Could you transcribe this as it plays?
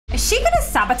Is she gonna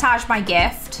sabotage my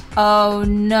gift? Oh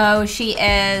no, she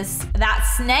is.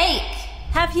 That snake.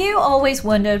 Have you always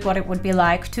wondered what it would be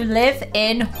like to live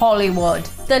in Hollywood?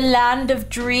 The land of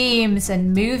dreams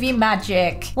and movie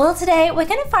magic. Well, today we're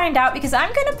gonna find out because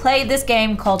I'm gonna play this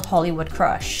game called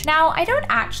HollywoodCrush. Now, I don't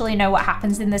actually know what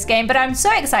happens in this game, but I'm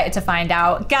so excited to find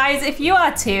out. Guys, if you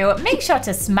are too, make sure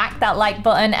to smack that like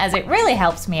button as it really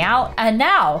helps me out. And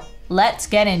now, let's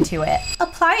get into it.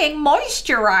 Applying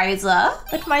moisturizer,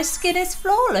 but my skin is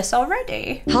flawless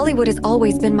already. Hollywood has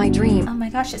always been my dream. Oh my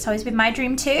gosh, it's always been my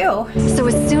dream too. So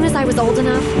as soon as I was old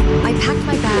enough, I packed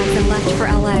my bags and left for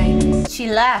LA. She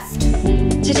left.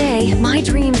 Today, my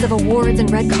dreams of awards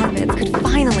and red carpets could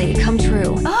finally come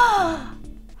true.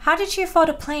 How did she afford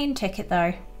a plane ticket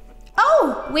though?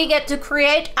 Oh, we get to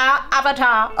create our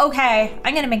avatar. Okay,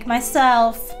 I'm gonna make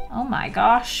myself. Oh my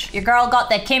gosh. Your girl got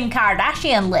the Kim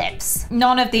Kardashian lips.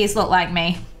 None of these look like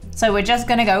me. So we're just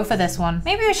gonna go for this one.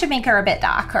 Maybe we should make her a bit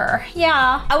darker.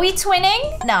 Yeah. Are we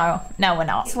twinning? No, we're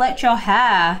not. Select your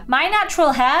hair. My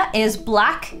natural hair is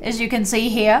black, as you can see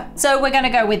here. So we're gonna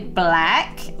go with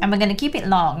black and we're gonna keep it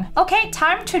long. Okay,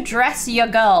 time to dress your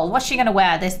girl. What's she gonna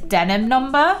wear? This denim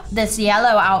number? This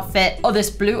yellow outfit or this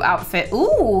blue outfit?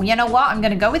 Ooh, you know what? I'm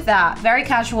gonna go with that. Very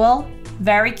casual.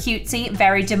 Very cutesy,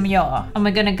 very demure. And we're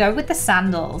gonna go with the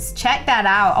sandals. Check that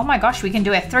out. Oh my gosh, we can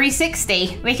do a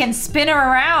 360. We can spin her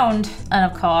around.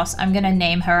 And of course, I'm gonna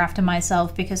name her after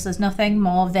myself because there's nothing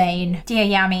more vain. Dear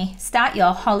Yammy, start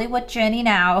your Hollywood journey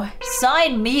now.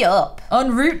 Sign me up.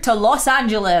 En route to Los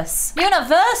Angeles.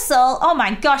 Universal. Oh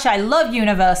my gosh, I love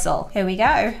Universal. Here we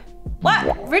go.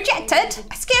 What? Rejected?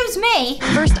 Excuse me?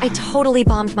 First, I totally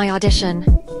bombed my audition.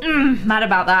 Mad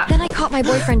about that. Then I caught my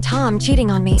boyfriend Tom cheating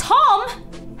on me. Tom?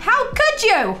 How could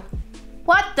you?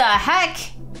 What the heck?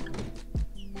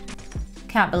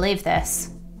 Can't believe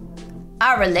this.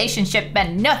 Our relationship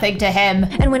meant nothing to him.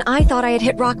 And when I thought I had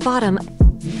hit rock bottom,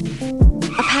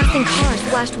 a passing car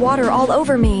splashed water all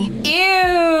over me.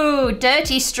 Ew,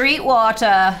 dirty street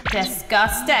water.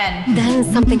 Disgusting. Then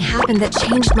something happened that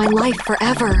changed my life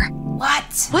forever.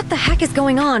 What? What the heck is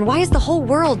going on? Why is the whole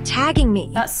world tagging me?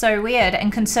 That's so weird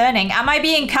and concerning. Am I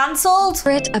being cancelled?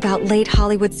 Flirt about late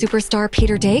Hollywood superstar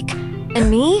Peter Dake? And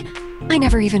me? I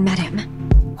never even met him.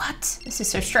 What? This is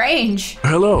so strange.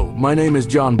 Hello, my name is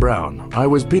John Brown. I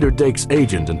was Peter Dake's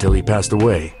agent until he passed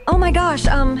away. Oh my gosh,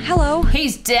 hello?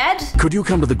 He's dead? Could you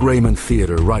come to the Grayman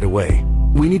Theater right away?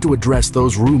 We need to address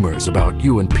those rumors about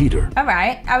you and Peter. All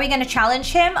right, are we gonna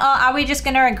challenge him or are we just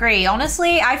gonna agree?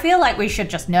 Honestly, I feel like we should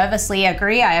just nervously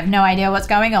agree. I have no idea what's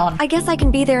going on. I guess I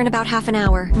can be there in about half an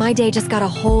hour. My day just got a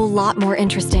whole lot more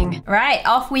interesting. Right,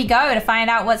 off we go to find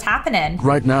out what's happening.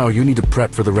 Right now, you need to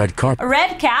prep for the red carpet.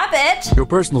 Red carpet? Your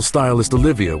personal stylist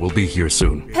Olivia will be here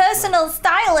soon. Personal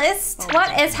stylist?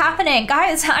 What is happening?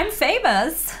 Guys, I'm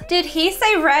famous. Did he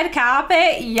say red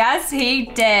carpet? Yes, he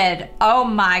did. Oh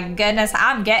my goodness.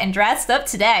 I'm getting dressed up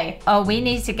today. Oh, we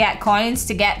need to get coins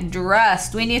to get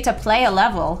dressed. We need to play a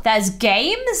level. There's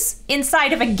games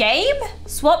inside of a game?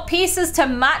 Swap pieces to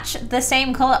match the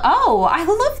same color. Oh, I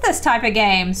love this type of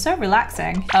game. So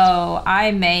relaxing. Oh, I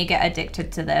may get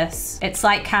addicted to this. It's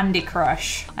like Candy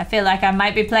Crush. I feel like I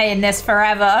might be playing this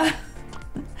forever.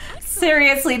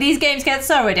 Seriously, these games get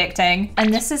so addicting.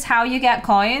 And this is how you get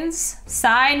coins?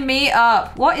 Sign me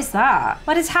up. What is that?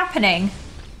 What is happening?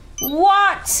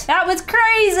 What? That was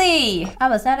crazy. I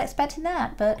was not expecting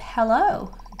that, but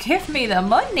hello. Give me the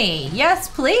money. Yes,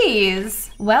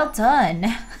 please. Well done.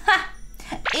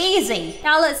 Easy.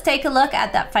 Now let's take a look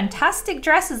at that fantastic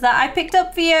dresses that I picked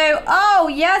up for you.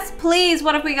 Oh, yes, please.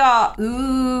 What have we got?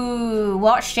 Ooh,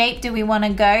 what shape do we want to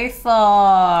go for?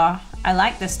 I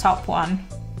like this top one.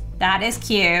 That is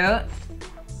cute.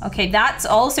 Okay, that's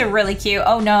also really cute.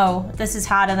 Oh no, this is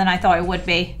harder than I thought it would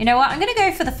be. You know what? I'm gonna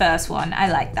go for the first one.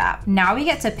 I like that. Now we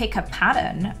get to pick a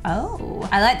pattern. Oh,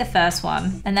 I like the first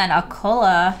one. And then a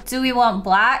color. Do we want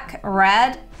black,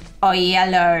 red, or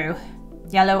yellow?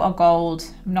 Yellow or gold?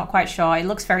 I'm not quite sure. It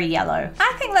looks very yellow.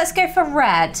 I think let's go for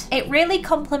red. It really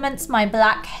complements my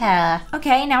black hair.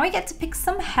 Okay, now we get to pick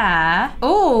some hair.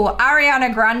 Oh,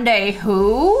 Ariana Grande.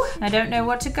 Who? I don't know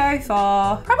what to go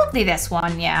for. Probably this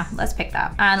one. Yeah, let's pick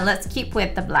that. And let's keep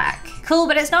with the black. Cool,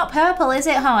 but it's not purple, is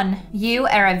it, hon? You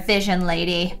are a vision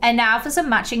lady. And now for some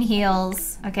matching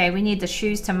heels. Okay, we need the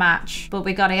shoes to match, but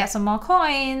we gotta get some more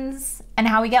coins. And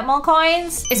how we get more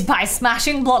coins is by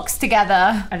smashing blocks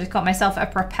together. I just got myself a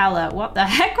propeller. What the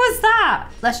heck was that?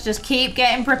 Let's just keep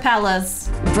getting propellers.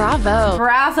 Bravo.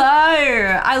 Bravo.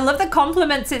 I love the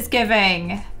compliments it's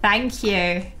giving. Thank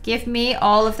you. Give me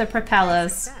all of the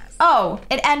propellers. Oh,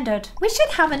 it ended. We should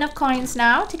have enough coins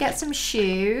now to get some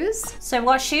shoes. So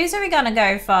what shoes are we gonna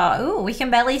go for? Ooh, we can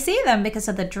barely see them because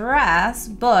of the dress,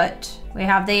 but we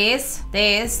have these,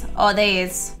 or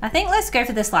these. I think let's go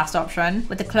for this last option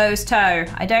with the closed toe.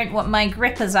 I don't want my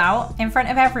grippers out in front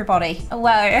of everybody.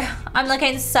 Whoa, I'm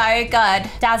looking so good.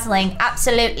 Dazzling,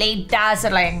 absolutely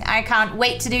dazzling. I can't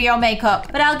wait to do your makeup.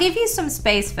 But I'll give you some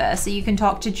space first so you can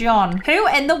talk to John. Who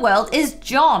in the world is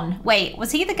John? Wait,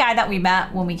 was he the guy that we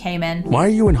met when we came in? Why are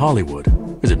you in Hollywood?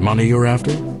 Is it money you're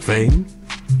after? Fame?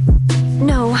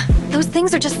 No, those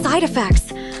things are just side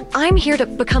effects. I'm here to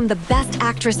become the best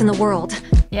actress in the world.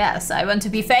 Yes, I want to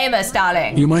be famous,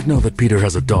 darling. You might know that Peter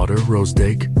has a daughter, Rose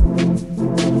Dake.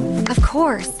 Of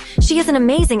course. She is an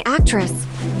amazing actress.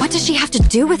 What does she have to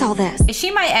do with all this? Is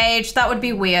she my age? That would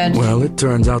be weird. Well, it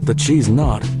turns out that she's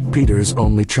not Peter's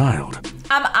only child.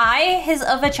 Am I his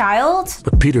other child?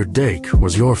 But Peter Dake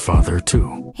was your father,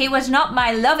 too. He was not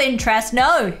my love interest,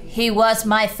 no. He was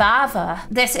my father.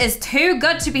 This is too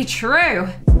good to be true.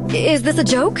 Is this a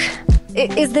joke?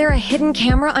 Is there a hidden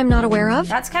camera I'm not aware of?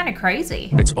 That's kind of crazy.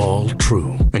 It's all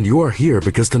true. And you are here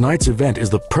because tonight's event is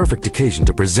the perfect occasion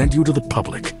to present you to the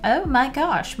public. Oh my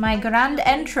gosh, my grand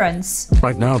entrance.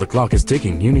 Right now, the clock is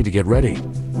ticking. You need to get ready.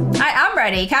 I am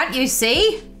ready, can't you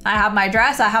see? I have my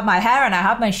dress, I have my hair, and I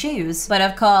have my shoes. But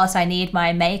of course, I need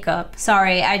my makeup.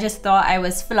 Sorry, I just thought I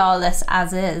was flawless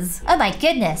as is. Oh my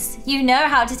goodness, you know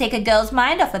how to take a girl's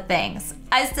mind off of things.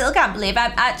 I still can't believe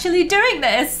I'm actually doing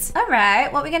this. All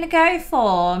right, what are we gonna go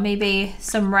for? Maybe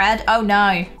some red? Oh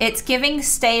no, it's giving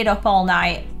stayed up all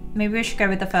night. Maybe we should go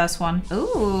with the first one.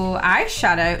 Ooh,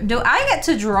 eyeshadow. Do I get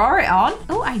to draw it on?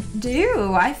 Oh, I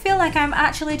do. I feel like I'm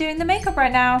actually doing the makeup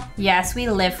right now. Yes, we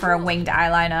live for a winged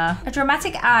eyeliner. A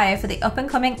dramatic eye for the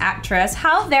up-and-coming actress.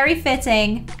 How very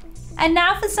fitting. And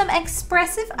now for some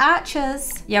expressive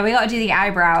arches. Yeah, we gotta do the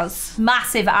eyebrows.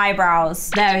 Massive eyebrows.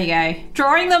 There we go.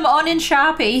 Drawing them on in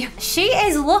Sharpie. She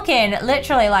is looking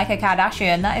literally like a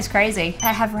Kardashian. That is crazy.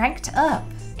 I have ranked up.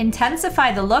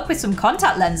 Intensify the look with some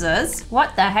contact lenses.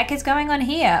 What the heck is going on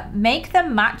here? Make the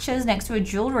matches next to a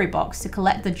jewelry box to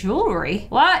collect the jewelry.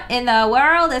 What in the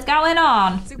world is going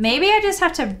on? Maybe I just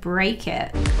have to break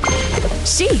it.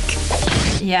 Chic.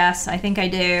 Yes, I think I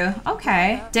do.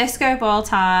 Okay. Disco ball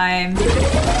time.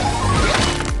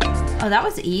 Oh, that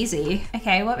was easy.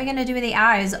 Okay, what are we gonna do with the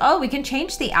eyes? Oh, we can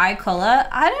change the eye color.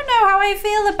 I don't know how I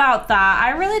feel about that.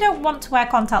 I really don't want to wear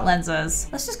contact lenses.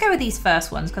 Let's just go with these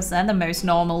first ones because they're the most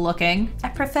normal looking. I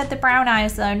preferred the brown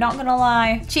eyes though, not gonna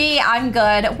lie. Gee, I'm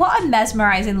good. What a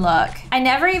mesmerizing look. I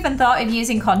never even thought of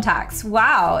using contacts.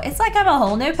 Wow, it's like I'm a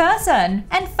whole new person.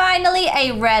 And finally,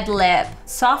 a red lip.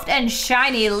 Soft and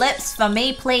shiny lips for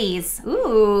me, please.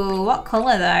 Ooh, what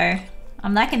color though?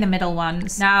 I'm liking the middle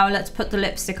ones. Now let's put the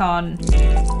lipstick on.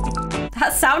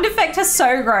 That sound effect is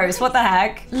so gross. What the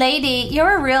heck? Lady,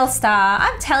 you're a real star.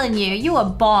 I'm telling you, you were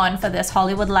born for this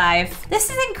Hollywood life.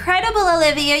 This is incredible,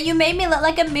 Olivia. You made me look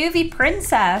like a movie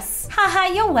princess.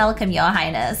 Haha, you're welcome, Your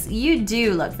Highness. You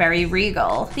do look very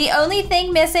regal. The only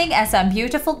thing missing are some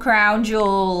beautiful crown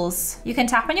jewels. You can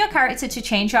tap on your character to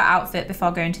change your outfit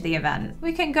before going to the event.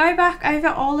 We can go back over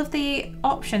all of the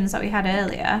options that we had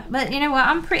earlier. But you know what?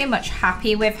 I'm pretty much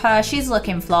happy with her. She's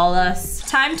looking flawless.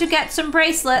 Time to get some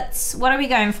bracelets. What are we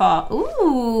going for?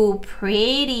 Ooh,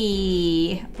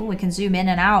 pretty. Ooh, we can zoom in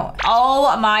and out.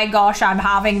 Oh my gosh, I'm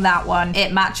having that one.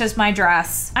 It matches my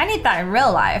dress. I need that in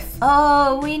real life.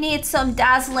 Oh, we need some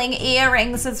dazzling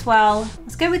earrings as well.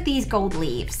 Let's go with these gold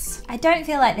leaves. I don't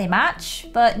feel like they match,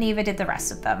 but neither did the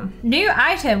rest of them. New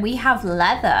item, we have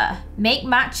leather. Make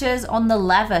matches on the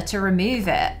leather to remove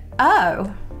it.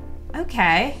 Oh,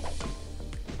 okay.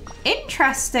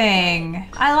 Interesting.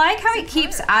 I like how it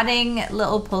keeps adding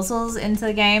little puzzles into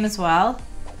the game as well.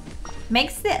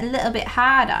 Makes it a little bit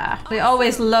harder. We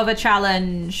always love a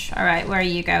challenge. All right, where are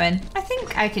you going? I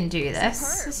think I can do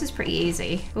this. This is pretty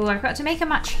easy. Oh, I've got to make a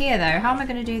match here though. How am I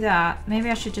gonna do that? Maybe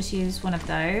I should just use one of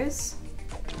those.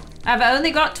 I've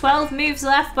only got 12 moves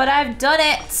left, but I've done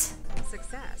it.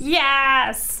 Success.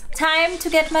 Yes. Time to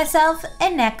get myself a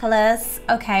necklace.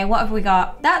 Okay, what have we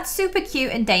got? That's super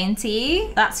cute and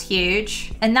dainty. That's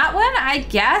huge. And that one, I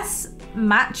guess,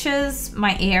 matches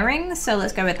my earrings, so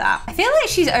let's go with that. I feel like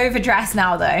she's overdressed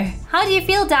now though. How do you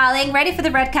feel, darling? Ready for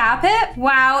the red carpet?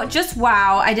 Wow, just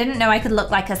wow. I didn't know I could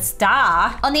look like a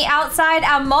star. On the outside,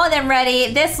 I'm more than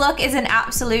ready. This look is an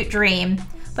absolute dream.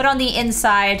 But on the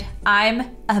inside,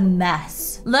 I'm a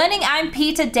mess. Learning I'm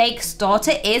Peter Dake's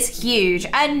daughter is huge,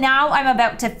 and now I'm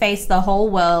about to face the whole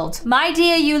world. My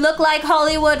dear, you look like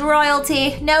Hollywood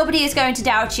royalty. Nobody is going to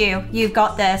doubt you. You've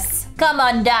got this. Come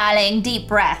on, darling, deep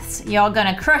breaths. You're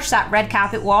gonna crush that red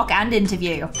carpet walk and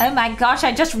interview. Oh my gosh,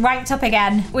 I just ranked up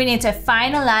again. We need to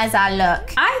finalize our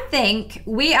look. I think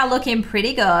we are looking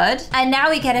pretty good. And now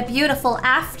we get a beautiful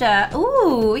after.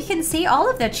 Ooh, we can see all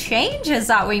of the changes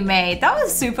that we made. That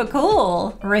was super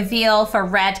cool. Reveal for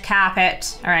red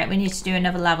carpet. All right, we need to do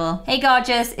another level. Hey,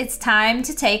 gorgeous, it's time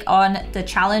to take on the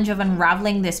challenge of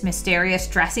unraveling this mysterious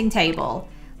dressing table.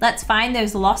 Let's find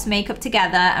those lost makeup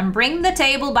together and bring the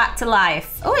table back to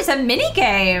life. Oh, it's a mini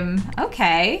game.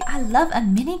 Okay. I love a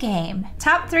mini game.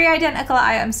 Tap 3 identical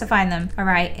items to find them. All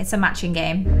right, it's a matching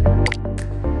game.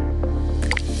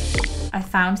 I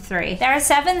found 3. There are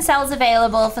 7 cells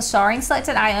available for storing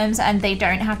selected items and they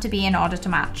don't have to be in order to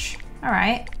match. All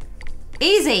right.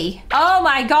 Easy. Oh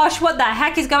my gosh, what the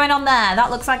heck is going on there?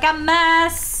 That looks like a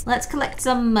mess. Let's collect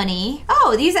some money.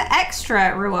 Oh, these are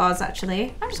extra rewards,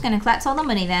 actually. I'm just gonna collect all the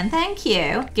money then, thank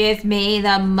you. Give me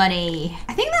the money.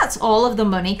 I think that's all of the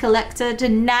money collected,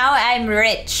 and now I'm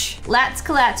rich. Let's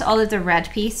collect all of the red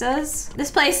pieces. This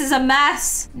place is a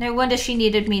mess. No wonder she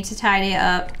needed me to tidy it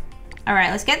up. All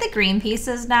right, let's get the green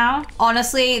pieces now.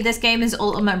 Honestly, this game is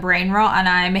ultimate brain rot and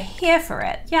I'm here for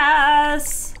it.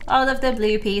 Yes, all of the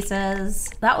blue pieces.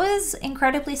 That was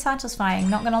incredibly satisfying,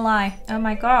 not gonna lie. Oh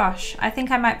my gosh, I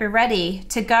think I might be ready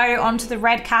to go onto the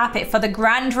red carpet for the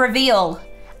grand reveal.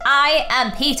 I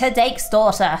am Peter Dake's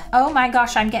daughter. Oh my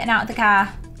gosh, I'm getting out of the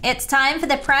car. It's time for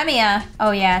the premiere.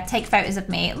 Oh yeah, take photos of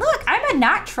me. Look, I'm a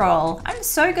natural. I'm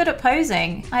so good at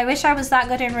posing. I wish I was that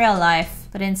good in real life,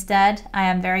 but instead I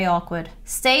am very awkward.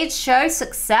 Stage show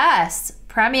success.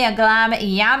 Premiere glam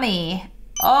Yammy.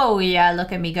 Oh yeah,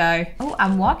 look at me go. Oh,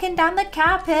 I'm walking down the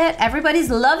carpet. Everybody's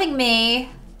loving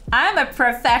me. I'm a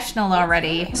professional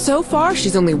already. So far,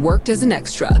 she's only worked as an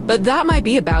extra, but that might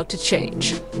be about to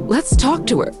change. Let's talk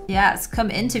to her. Yes,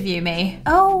 come interview me.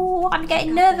 Oh, I'm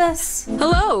getting nervous.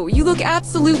 Hello, you look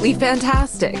absolutely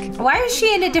fantastic. Why is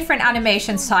she in a different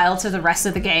animation style to the rest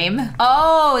of the game?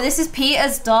 Oh, this is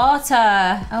Peter's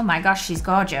daughter. Oh my gosh, she's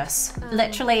gorgeous.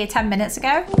 Literally 10 minutes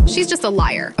ago. She's just a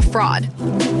liar, a fraud.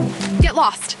 Get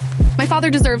lost. My father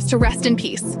deserves to rest in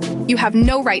peace. You have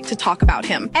no right to talk about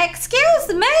him.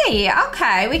 Excuse me.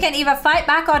 Okay, we can either fight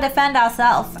back or defend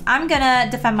ourselves. I'm gonna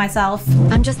defend myself.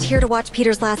 I'm just here to watch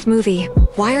Peter's last movie.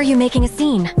 Why are you making a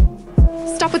scene?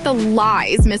 Stop with the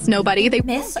lies, Miss Nobody.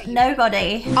 Miss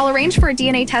Nobody. I'll arrange for a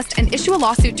DNA test and issue a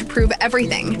lawsuit to prove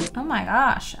everything. Oh my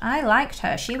gosh, I liked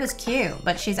her. She was cute,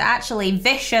 but she's actually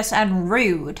vicious and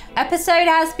rude. Episode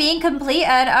has been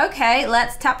completed. Okay,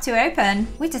 let's tap to open.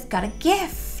 We just got a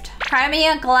gift.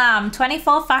 Premiere Glam,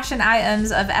 24 fashion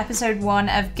items of episode 1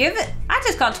 of Give It. I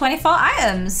just got 24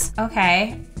 items.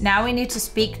 Okay, now we need to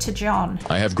speak to John.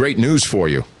 I have great news for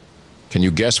you. Can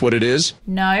you guess what it is?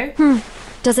 No.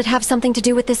 Does it have something to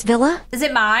do with this villa? Is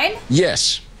it mine?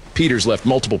 Yes. Peter's left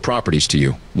multiple properties to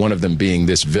you, one of them being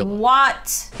this villa.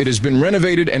 What? It has been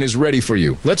renovated and is ready for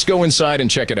you. Let's go inside and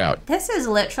check it out. This is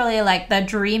literally like the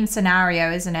dream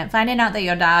scenario, isn't it? Finding out that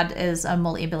your dad is a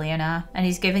multi-billionaire and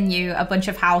he's given you a bunch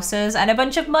of houses and a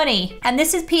bunch of money. And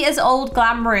this is Peter's old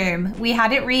glam room. We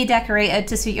had it redecorated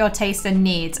to suit your taste and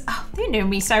needs. Oh, they knew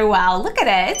me so well. Look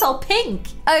at it, it's all pink.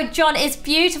 Oh, John, it's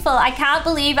beautiful. I can't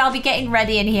believe I'll be getting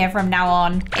ready in here from now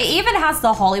on. It even has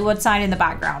the Hollywood sign in the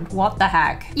background. What the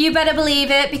heck? You better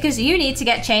believe it, because you need to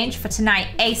get changed for tonight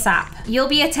ASAP. You'll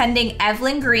be attending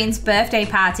Evelyn Green's birthday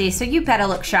party, so you better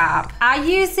look sharp. Are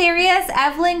you serious?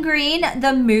 Evelyn Green,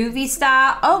 the movie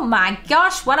star? Oh my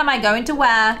gosh, what am I going to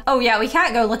wear? Oh yeah, we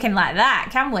can't go looking like that,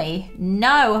 can we?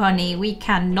 No, honey, we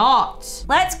cannot.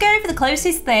 Let's go for the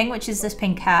closest thing, which is this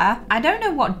pink hair. I don't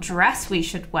know what dress we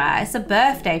should wear. It's a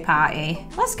birthday party.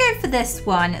 Let's go for this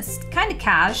one. It's kind of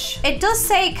cash. It does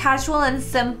say casual and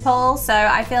simple, so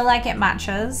I feel like it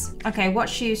matches. Okay, what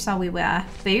shoes shall we wear?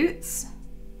 Boots?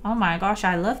 Oh my gosh,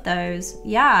 I love those.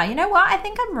 Yeah, you know what? I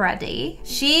think I'm ready.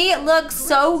 She looks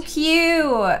so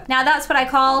cute. Now that's what I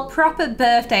call proper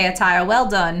birthday attire. Well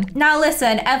done. Now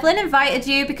listen, Evelyn invited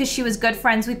you because she was good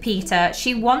friends with Peter.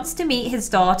 She wants to meet his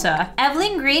daughter.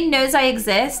 Evelyn Green knows I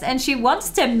exist and she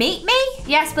wants to meet me?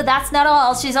 Yes, but that's not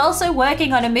all. She's also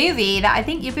working on a movie that I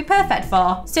think you'd be perfect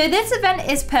for. So this event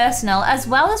is personal as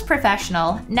well as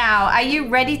professional. Now, are you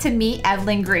ready to meet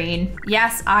Evelyn Green?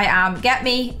 Yes, I am. Get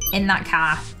me in that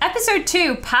car. Episode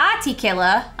 2, Party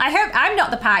Killer. I hope I'm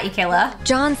not the party killer.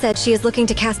 John said she is looking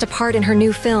to cast a part in her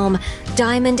new film,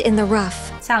 Diamond in the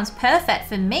Rough. Sounds perfect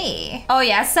for me. Oh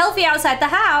yeah, selfie outside the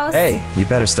house. Hey, you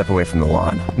better step away from the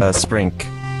lawn.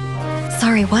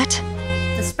 Sorry, what?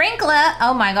 The sprinkler.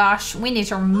 Oh my gosh, we need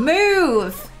to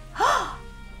move.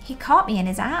 He caught me in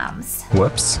his arms.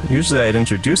 Whoops. Usually I'd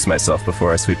introduce myself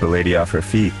before I sweep a lady off her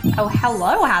feet. Oh,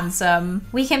 hello, handsome.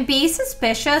 We can be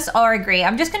suspicious or agree.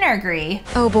 I'm just gonna agree.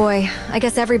 Oh boy, I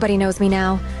guess everybody knows me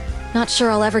now. Not sure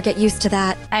I'll ever get used to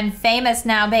that. I'm famous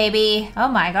now, baby. Oh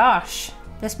my gosh.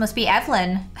 This must be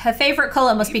Evelyn. Her favorite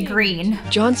color must be green.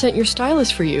 John sent your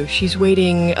stylist for you. She's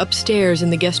waiting upstairs in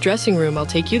the guest dressing room. I'll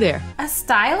take you there. A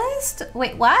stylist?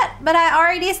 Wait, what? But I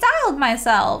already styled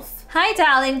myself. Hi,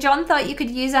 darling. John thought you could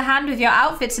use a hand with your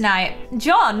outfit tonight.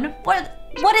 John?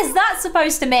 What is that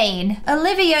supposed to mean?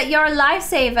 Olivia, you're a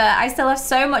lifesaver. I still have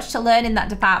so much to learn in that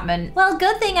department. Well,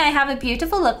 good thing I have a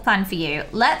beautiful look planned for you.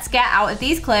 Let's get out of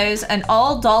these clothes and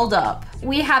all dolled up.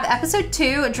 We have episode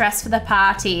 2, Dress for the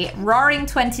Party, Roaring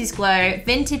 20s Glow,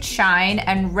 Vintage Shine,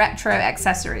 and Retro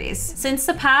Accessories. Since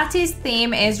the party's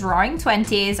theme is Roaring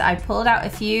 20s, I pulled out a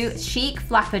few chic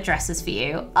flapper dresses for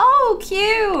you. Oh,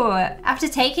 cute! After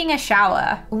taking a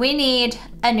shower, we need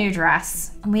a new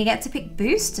dress. We get to pick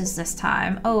boosters this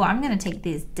time. Oh, I'm gonna take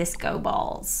these disco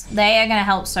balls. They are gonna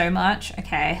help so much.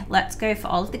 Okay, let's go for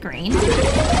all of the green.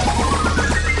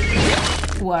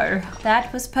 Whoa,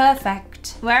 that was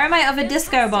perfect. Where are my other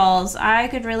disco balls? I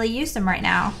could really use them right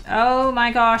now. Oh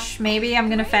my gosh, maybe I'm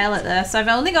gonna fail at this. I've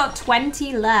only got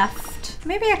 20 left.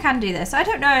 Maybe I can do this, I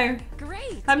don't know.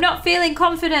 Great. I'm not feeling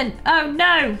confident. Oh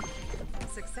no.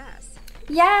 Success.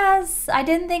 Yes, I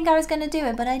didn't think I was gonna do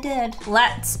it, but I did.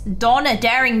 Let's don a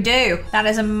daring do. That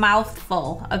is a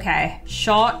mouthful. Okay,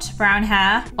 short brown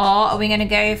hair. Or are we gonna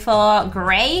go for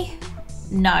gray?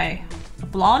 No.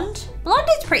 Blonde? Blonde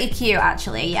is pretty cute,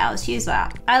 actually. Yeah, let's use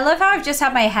that. I love how I've just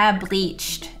had my hair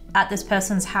bleached at this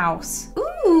person's house.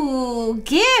 Ooh,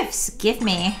 gifts. Give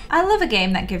me. I love a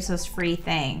game that gives us free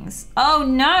things. Oh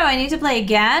no, I need to play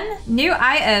again? New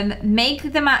item.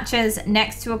 Make the matches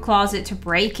next to a closet to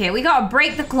break it. We gotta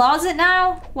break the closet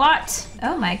now? What?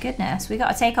 Oh my goodness, we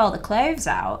gotta take all the clothes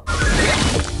out.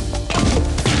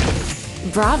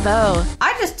 Bravo.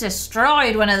 I just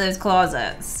destroyed one of those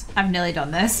closets. I've nearly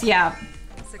done this, yeah.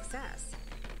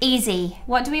 Easy.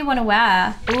 What do we want to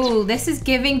wear? Ooh, this is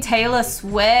giving Taylor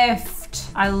Swift.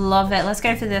 I love it. Let's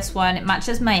go for this one. It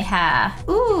matches my hair.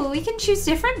 Ooh, we can choose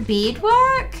different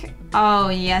beadwork. Oh,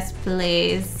 yes,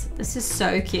 please. This is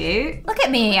so cute. Look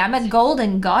at me. I'm a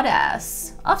golden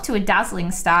goddess. Off to a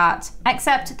dazzling start.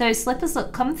 Except those slippers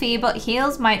look comfy, but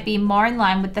heels might be more in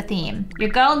line with the theme. Your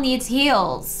girl needs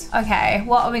heels. Okay,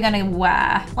 what are we gonna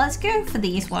wear? Let's go for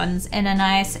these ones in a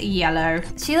nice yellow.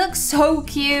 She looks so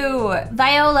cute.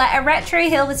 Viola, a retro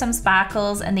heel with some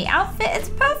sparkles, and the outfit is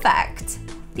perfect.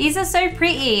 These are so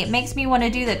pretty. It makes me want to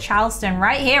do the Charleston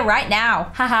right here, right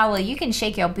now. Haha, well, you can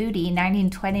shake your booty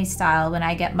 1920s style when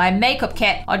I get my makeup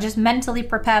kit, or just mentally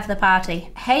prepare for the party.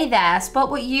 Hey there,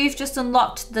 spot what you've just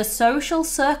unlocked, the social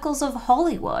circles of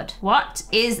Hollywood. What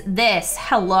is this?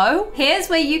 Hello? Here's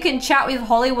where you can chat with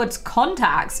Hollywood's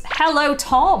contacts. Hello,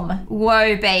 Tom.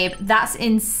 Whoa, babe, that's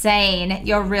insane.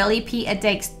 You're really Peter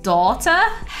Dake's daughter?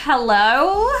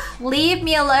 Hello? Leave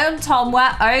me alone, Tom,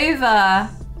 we're over.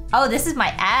 Oh, this is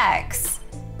my ex.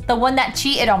 The one that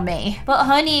cheated on me. But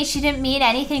honey, she didn't mean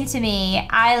anything to me.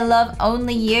 I love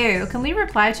only you. Can we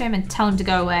reply to him and tell him to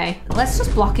go away? Let's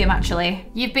just block him, actually.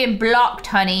 You've been blocked,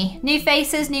 honey. New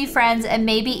faces, new friends, and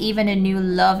maybe even a new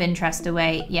love interest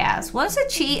away. Yes, once a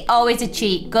cheat, always a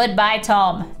cheat. Goodbye,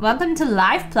 Tom. Welcome to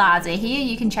Life Plaza. Here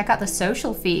you can check out the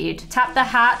social feed. Tap the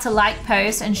heart to like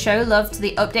posts and show love to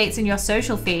the updates in your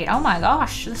social feed. Oh my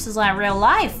gosh, this is like real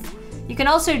life. You can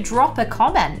also drop a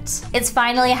comment. It's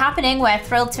finally happening. We're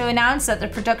thrilled to announce that the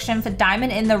production for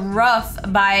Diamond in the Rough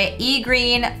by E.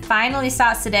 Green finally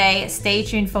starts today. Stay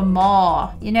tuned for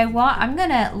more. You know what? I'm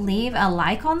gonna leave a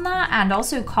like on that and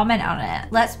also comment on it.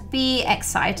 Let's be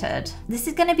excited. This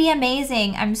is gonna be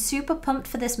amazing. I'm super pumped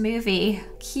for this movie.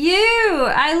 Cute,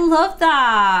 I love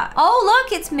that. Oh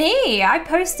look, it's me. I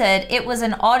posted, it was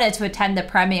an honor to attend the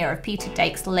premiere of Peter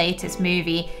Dake's latest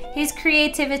movie. His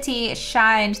creativity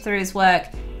shined through his work,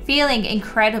 feeling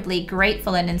incredibly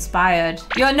grateful and inspired.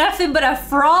 You're nothing but a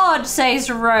fraud, says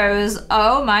Rose.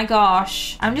 Oh my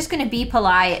gosh. I'm just gonna be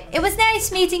polite. It was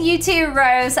nice meeting you too,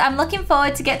 Rose. I'm looking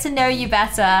forward to get to know you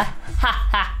better. Ha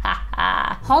ha ha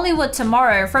ha. Hollywood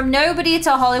tomorrow, from nobody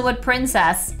to Hollywood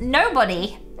princess.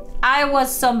 Nobody. I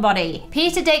was somebody.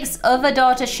 Peter Dake's other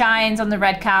daughter shines on the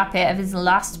red carpet of his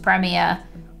last premiere.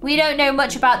 We don't know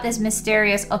much about this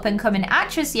mysterious up-and-coming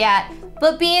actress yet,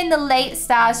 but being the late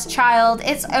star's child,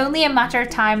 it's only a matter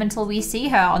of time until we see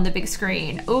her on the big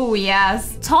screen. Oh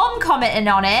yes. Tom commenting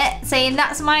on it, saying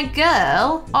that's my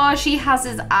girl. Oh, she has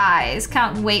his eyes.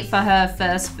 Can't wait for her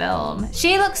first film.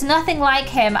 She looks nothing like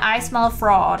him. I smell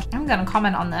fraud. I'm gonna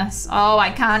comment on this. Oh,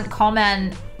 I can't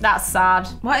comment. That's sad.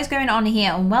 What is going on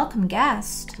here? Unwelcome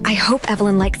guest. I hope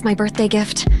Evelyn likes my birthday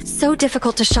gift. So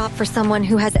difficult to shop for someone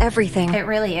who has everything. It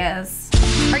really is.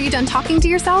 Are you done talking to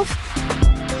yourself?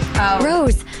 Oh.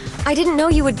 Rose, I didn't know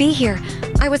you would be here.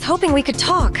 I was hoping we could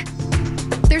talk.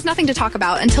 There's nothing to talk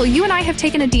about until you and I have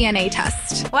taken a DNA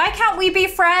test. Why can't we be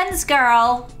friends,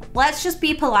 girl? Let's just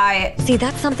be polite. See,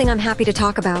 that's something I'm happy to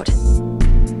talk about.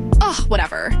 Ugh,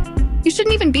 whatever. You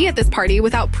shouldn't even be at this party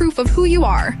without proof of who you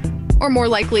are. Or more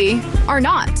likely, are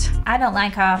not. I don't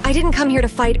like her. I didn't come here to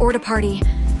fight or to party.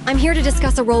 I'm here to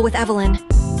discuss a role with Evelyn.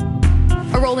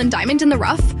 A role in Diamond in the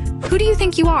Rough? Who do you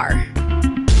think you are?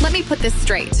 Let me put this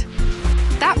straight.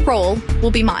 That role will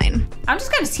be mine. I'm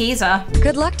just gonna tease her.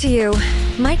 Good luck to you.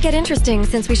 Might get interesting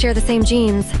since we share the same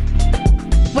genes.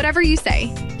 Whatever you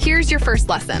say, here's your first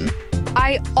lesson.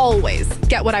 I always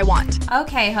get what I want.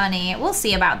 Okay, honey, we'll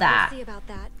see about that. We'll see about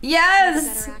that. Yes!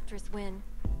 Let the better actress win.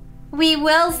 We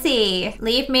will see.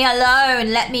 Leave me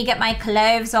alone. Let me get my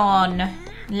clothes on.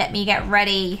 Let me get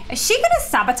ready. Is she gonna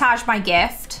sabotage my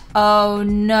gift? Oh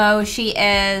no, she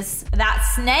is. That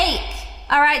snake.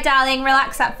 All right, darling,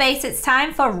 relax that face. It's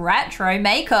time for retro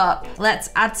makeup. Let's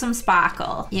add some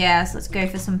sparkle. Yes, let's go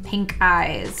for some pink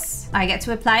eyes. I get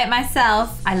to apply it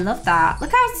myself. I love that.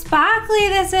 Look how sparkly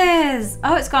this is.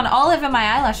 Oh, it's gone all over my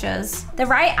eyelashes. The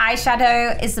right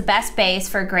eyeshadow is the best base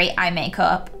for a great eye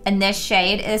makeup. And this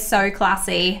shade is so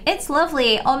classy. It's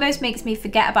lovely. Almost makes me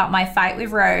forget about my fight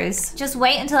with Rose. Just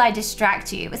wait until I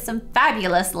distract you with some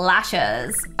fabulous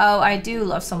lashes. Oh, I do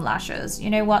love some lashes. You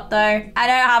know what though? I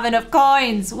don't have enough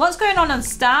coins. What's going on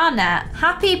StarNet?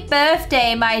 Happy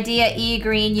birthday, my dear E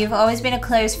Green. You've always been a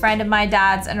close friend of my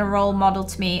dad's and a role model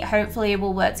to me. Hopefully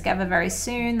we'll work together very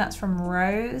soon. That's from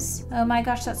Rose. Oh my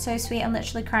gosh, that's so sweet. I'm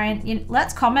literally crying.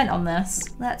 Let's comment on this.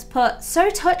 Let's put, so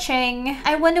touching.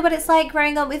 I wonder what it's like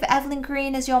growing up with Evelyn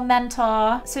Green as your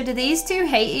mentor. So do these two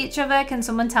hate each other? Can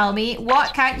someone tell me?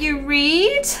 What, can't you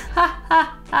read? Ha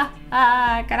ha ha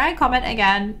ha. Can I comment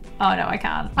again? Oh no, I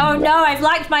can't. Oh no, I've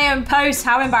liked my own post.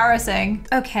 How embarrassing.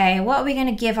 Okay, what are we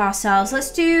gonna give ourselves?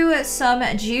 Let's do some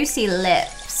juicy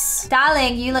lips.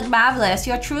 Darling, you look marvelous.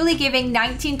 You're truly giving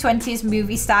 1920s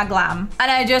movie star glam.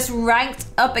 And I just ranked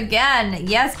up again.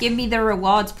 Yes, give me the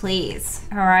rewards, please.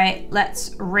 All right,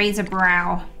 let's raise a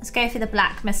brow. Let's go for the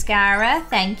black mascara.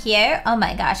 Thank you. Oh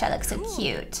my gosh, I look so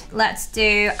cute. Let's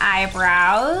do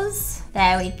eyebrows.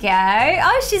 There we go.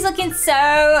 Oh, she's looking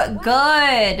so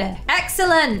good.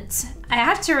 Excellent. I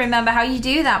have to remember how you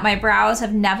do that. My brows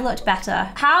have never looked better.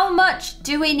 How much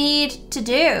do we need to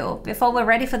do before we're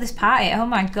ready for this party? Oh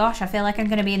my gosh, I feel like I'm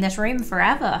gonna be in this room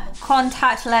forever.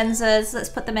 Contact lenses, let's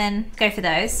put them in. Go for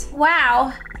those.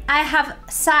 Wow, I have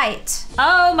sight.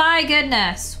 Oh my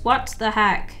goodness, what the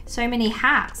heck? So many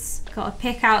hats. Gotta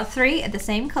pick out 3 of the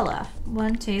same color.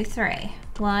 1, 2, 3.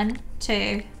 1,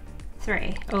 2,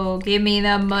 3. Oh, give me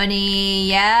the money.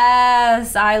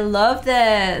 Yes, I love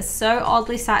this. So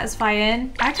oddly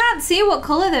satisfying. I can't see what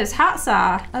color those hats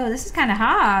are. Oh, this is kind of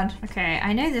hard. Okay,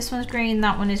 I know this one's green,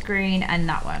 that one is green, and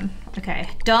that one. Okay,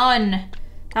 done.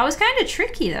 That was kind of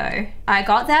tricky though. I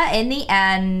got that in the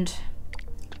end.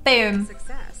 Boom.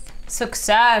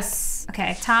 Success.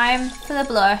 Okay, time for the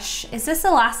blush. Is this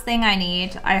the last thing I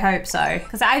need? I hope so,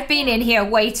 because I've been in here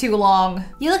way too long.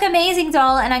 You look amazing,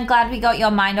 doll, and I'm glad we got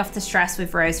your mind off the stress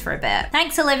with Rose for a bit.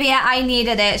 Thanks, Olivia, I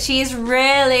needed it. She's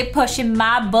really pushing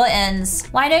my buttons.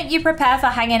 Why don't you prepare for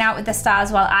hanging out with the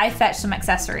stars while I fetch some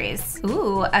accessories?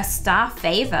 Ooh, a star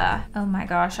favor. Oh my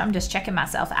gosh, I'm just checking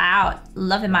myself out.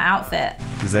 Loving my outfit.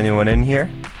 Is anyone in here?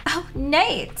 Oh,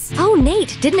 Nate. Oh,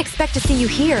 Nate, didn't expect to see you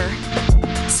here.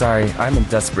 Sorry, I'm in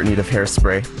desperate need of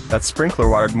hairspray. That sprinkler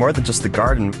watered more than just the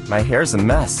garden. My hair's a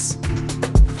mess.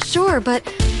 Sure, but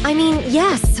I mean,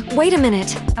 yes. Wait a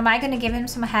minute. Am I gonna give him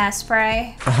some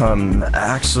hairspray?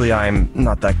 Actually, I'm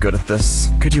not that good at this.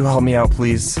 Could you help me out,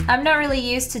 please? I'm not really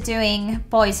used to doing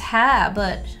boys' hair,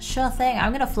 but sure thing.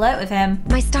 I'm gonna flirt with him.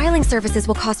 My styling services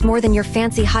will cost more than your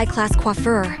fancy high-class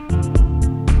coiffeur.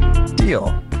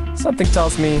 Deal. Something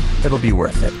tells me it'll be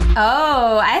worth it.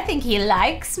 Oh, I think he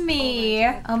likes me.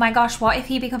 Oh my gosh, what if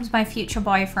he becomes my future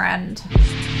boyfriend?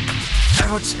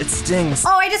 Ouch, it stings.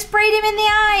 Oh, I just sprayed him in the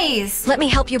eyes. Let me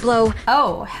help you blow.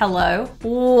 Oh, hello.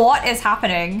 What is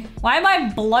happening? Why am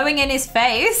I blowing in his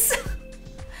face?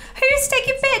 Who's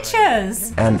taking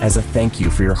pictures? And as a thank you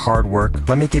for your hard work,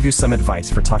 let me give you some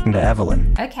advice for talking to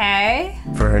Evelyn. Okay.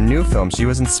 For her new film, she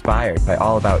was inspired by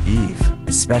All About Eve,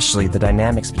 especially the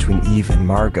dynamics between Eve and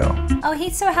Margot. Oh,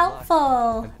 he's so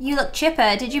helpful. You look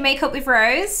chipper. Did you make up with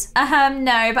Rose?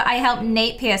 No, but I helped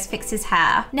Nate Pierce fix his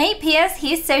hair. Nate Pierce,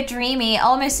 he's so dreamy,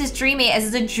 almost as dreamy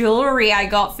as the jewelry I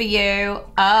got for you.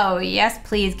 Oh, yes,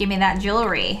 please give me that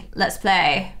jewelry. Let's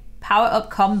play. Power up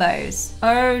combos.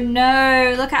 Oh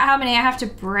no, look at how many I have to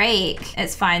break.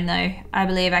 It's fine though. I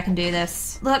believe I can do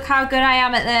this. Look how good I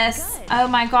am at this. Oh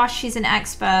my gosh, she's an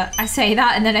expert. I say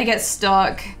that and then I get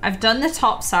stuck. I've done the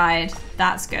top side.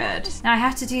 That's good. Now I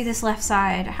have to do this left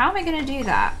side. How am I gonna do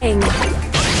that?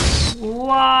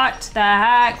 What the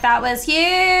heck? That was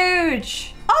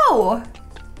huge. Oh,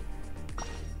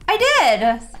 I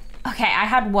did. Okay, I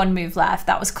had one move left.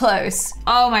 That was close.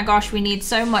 Oh my gosh, we need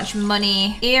so much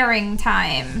money. Earring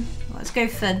time. Let's go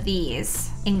for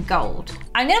these in gold.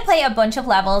 I'm gonna play a bunch of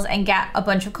levels and get a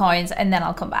bunch of coins and then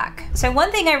I'll come back. So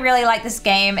one thing I really like this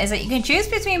game is that you can choose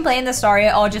between playing the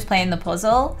story or just playing the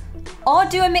puzzle, or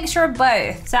do a mixture of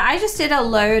both. So I just did a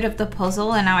load of the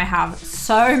puzzle and now I have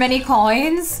so many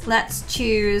coins. Let's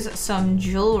choose some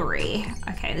jewelry.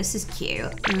 Okay, this is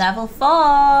cute. Level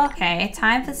 4. Okay,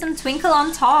 time for some twinkle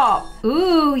on top.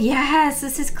 Ooh, yes,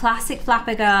 this is classic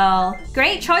Flapper Girl.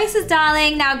 Great choices,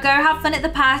 darling. Now go have fun at the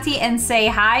party and say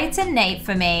hi to Nate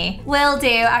for me. Will do,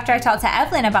 after I talk to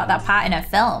Evelyn about that part in her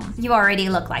film. You already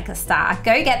look like a star.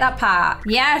 Go get that part.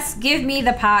 Yes, give me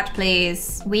the part,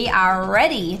 please. We are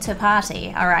ready to party.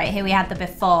 All right, here we had the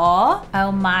before.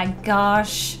 Oh my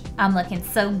gosh. I'm looking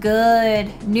so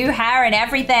good. New hair and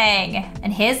everything.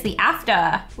 And here's the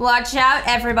after. Watch out,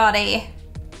 everybody.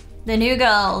 The new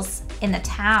girls in the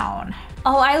town.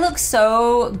 Oh, I look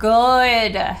so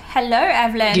good. Hello,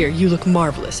 Evelyn. Dear, you look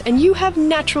marvelous, and you have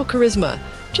natural charisma,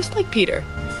 just like Peter.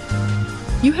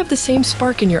 You have the same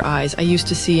spark in your eyes I used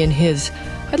to see in his.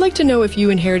 I'd like to know if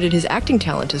you inherited his acting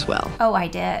talent as well. Oh, I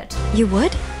did. You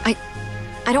would?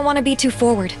 I don't want to be too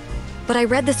forward, but I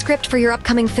read the script for your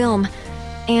upcoming film,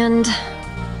 and...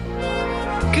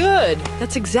 Good!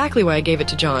 That's exactly why I gave it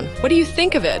to John. What do you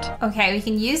think of it? Okay, we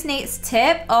can use Nate's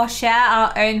tip or share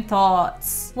our own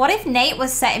thoughts. What if Nate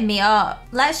was setting me up?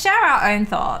 Let's share our own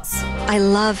thoughts. I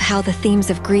love how the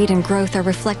themes of greed and growth are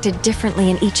reflected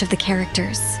differently in each of the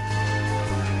characters.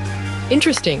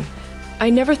 Interesting.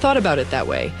 I never thought about it that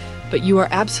way, but you are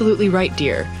absolutely right,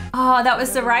 dear. Oh, that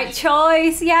was the right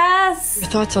choice, yes. Your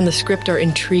thoughts on the script are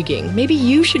intriguing. Maybe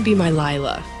you should be my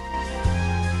Lila.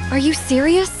 Are you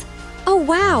serious? Oh,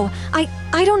 wow.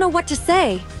 I don't know what to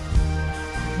say.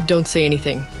 Don't say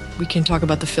anything. We can talk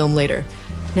about the film later.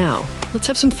 Now, let's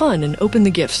have some fun and open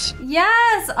the gifts.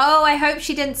 Yes. Oh, I hope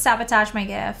she didn't sabotage my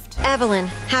gift. Evelyn,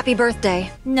 happy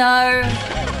birthday. No.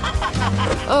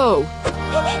 Oh.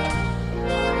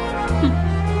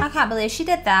 I can't believe she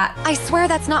did that. I swear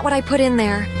that's not what I put in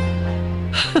there.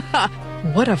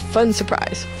 What a fun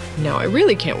surprise. Now I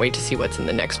really can't wait to see what's in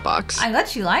the next box. I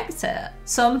bet you liked it.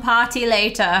 Some party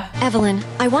later. Evelyn,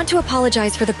 I want to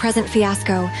apologize for the present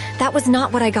fiasco. That was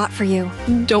not what I got for you.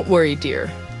 Don't worry,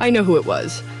 dear. I know who it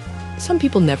was. Some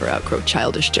people never outgrow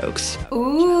childish jokes.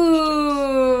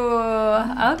 Ooh,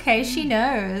 okay, she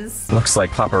knows. Looks like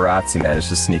paparazzi managed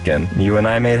to sneak in. You and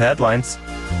I made headlines.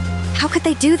 How could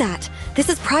they do that? This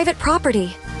is private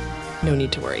property. No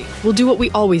need to worry. We'll do what we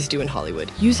always do in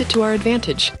Hollywood. Use it to our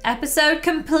advantage. Episode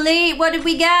complete. What did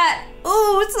we get?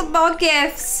 Ooh, some more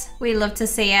gifts. We love to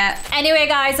see it. Anyway,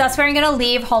 guys, that's where I'm gonna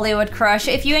leave Hollywood Crush.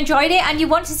 If you enjoyed it and you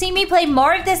want to see me play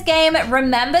more of this game,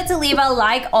 remember to leave a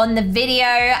like on the video.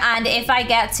 And if I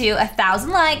get to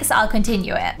 1,000 likes, I'll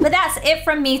continue it. But that's it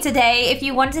from me today. If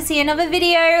you want to see another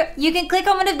video, you can click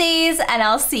on one of these and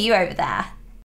I'll see you over there.